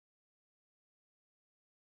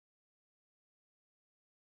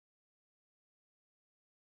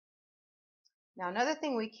Now another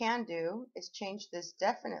thing we can do is change this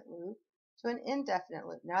definite loop to an indefinite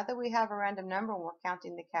loop. Now that we have a random number and we're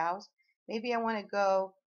counting the cows, maybe I want to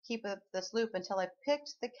go keep this loop until I've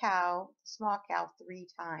picked the cow, the small cow, 3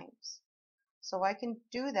 times. So I can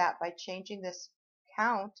do that by changing this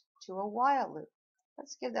count to a while loop.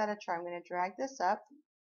 Let's give that a try. I'm going to drag this up.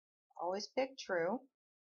 Always pick true.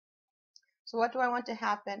 So what do I want to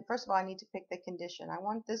happen? First of all, I need to pick the condition. I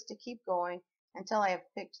want this to keep going until I have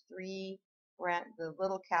picked the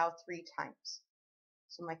little cow 3 times.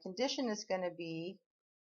 So my condition is going to be,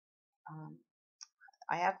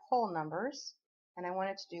 I have whole numbers, and I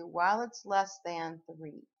want it to do while it's less than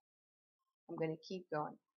 3. I'm going to keep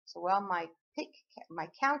going. So while my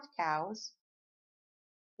count cows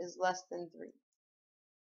is less than 3.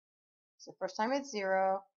 So first time it's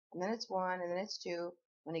 0, and then it's 1, and then it's 2.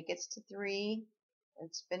 When it gets to 3,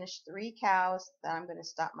 it's finished 3 cows, then I'm going to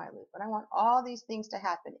stop my loop. But I want all these things to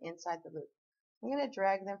happen inside the loop. I'm going to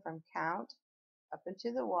drag them from count up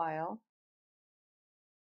into the while.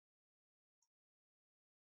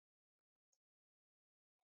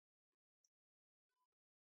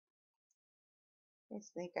 I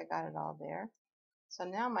think I got it all there. So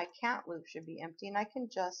now my count loop should be empty, and I can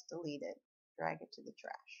just delete it, drag it to the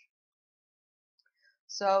trash.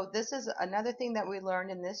 So this is another thing that we learned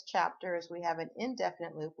in this chapter is we have an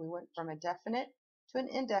indefinite loop. We went from a definite to an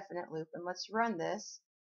indefinite loop, and let's run this.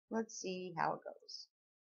 Let's see how it goes.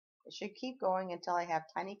 It should keep going until I have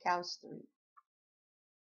tiny cows 3.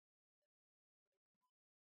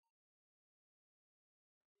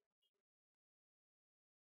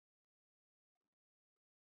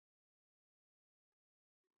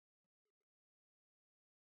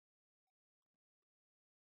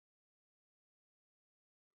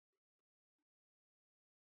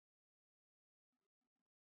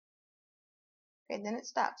 Okay, then it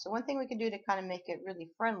stops. So one thing we can do to kind of make it really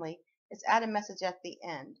friendly is add a message at the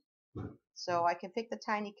end. So I can pick the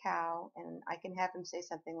tiny cow and I can have him say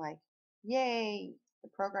something like, "Yay, the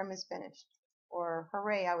program is finished," or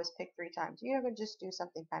 "Hooray, I was picked 3 times." You know, just do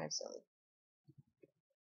something kind of silly.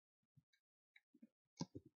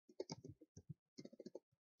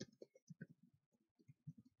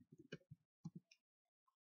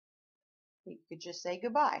 You could just say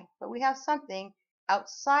goodbye, but we have something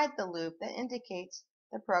outside the loop that indicates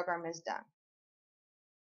the program is done.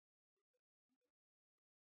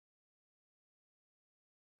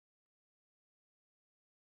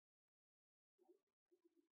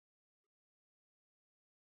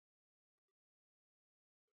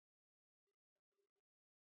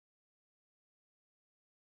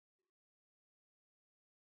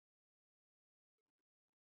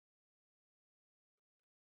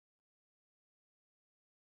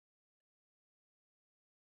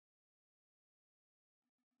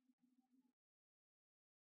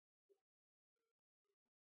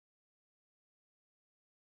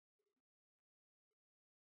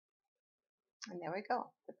 And there we go.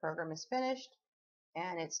 The program is finished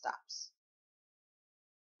and it stops.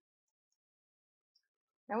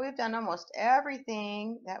 Now we've done almost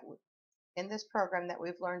everything that in this program that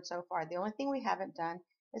we've learned so far. The only thing we haven't done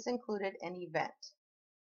is included an event.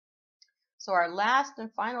 So our last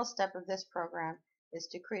and final step of this program is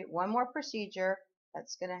to create one more procedure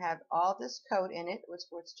that's going to have all this code in it, which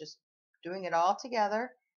it's just doing it all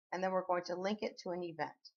together, and then we're going to link it to an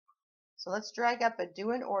event. So let's drag up a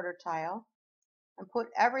do in order tile and put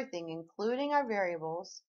everything, including our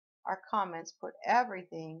variables, our comments, put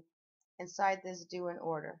everything inside this do in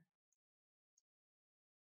order.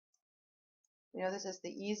 You know, this is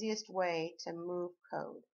the easiest way to move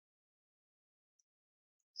code.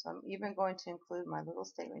 So I'm even going to include my little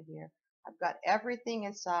statement here. I've got everything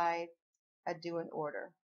inside a do in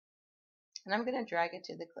order. And I'm going to drag it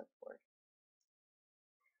to the clipboard.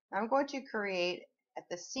 Now I'm going to create at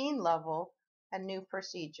the scene level a new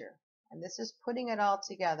procedure. And this is putting it all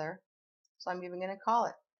together. So I'm even going to call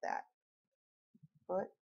it that. Put,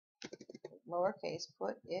 lowercase,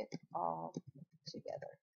 put it all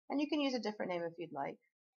together. And you can use a different name if you'd like.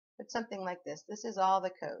 But something like this. This is all the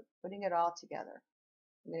code, putting it all together.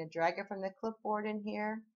 I'm going to drag it from the clipboard in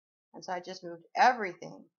here. And so I just moved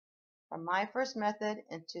everything from my first method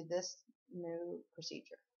into this new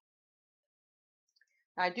procedure.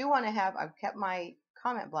 Now I do want to have, I've kept my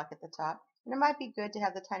comment block at the top, and it might be good to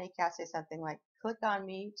have the tiny cat say something like, "Click on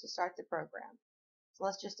me to start the program." So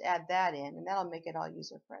let's just add that in, and that'll make it all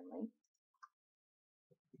user friendly.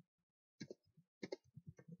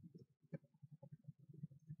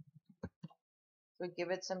 So give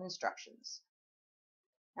it some instructions.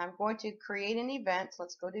 Now I'm going to create an event. So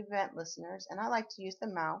let's go to event listeners, and I like to use the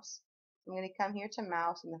mouse. I'm going to come here to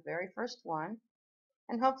mouse in the very first one,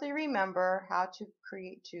 And hopefully remember how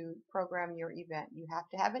to program your event. You have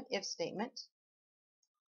to have an if statement,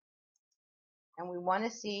 and we want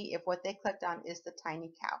to see if what they clicked on is the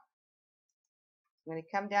tiny cow. I'm going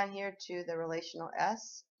to come down here to the relational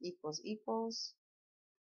s equals,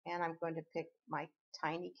 and I'm going to pick my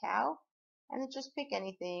tiny cow, and then just pick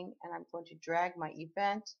anything, and I'm going to drag my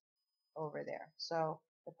event over there. So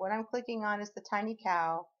if what I'm clicking on is the tiny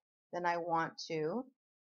cow, then I want to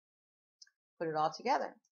put it all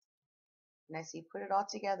together. And I see put it all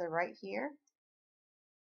together right here.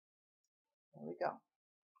 There we go.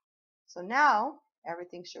 So now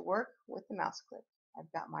everything should work with the mouse click.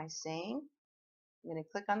 I've got my saying. I'm going to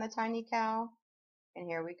click on the tiny cow, and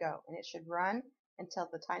here we go. And it should run until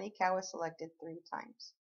the tiny cow is selected 3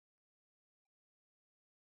 times.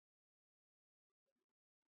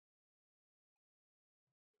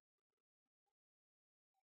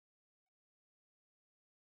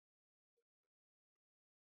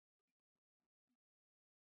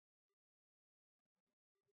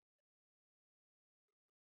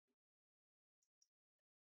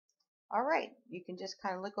 All right, you can just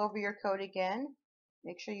kind of look over your code again.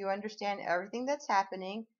 Make sure you understand everything that's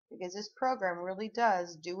happening, because this program really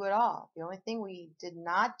does do it all. The only thing we did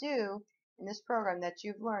not do in this program that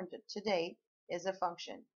you've learned to date is a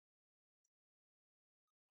function.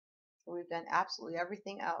 So we've done absolutely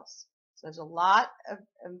everything else. So there's a lot of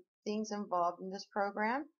things involved in this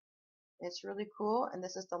program. It's really cool, and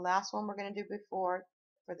this is the last one we're going to do for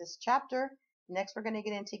this chapter. Next, we're going to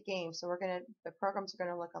get into games. So the programs are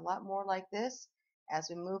going to look a lot more like this as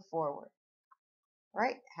we move forward. All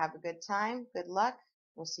right, have a good time. Good luck.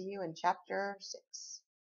 We'll see you in chapter 6.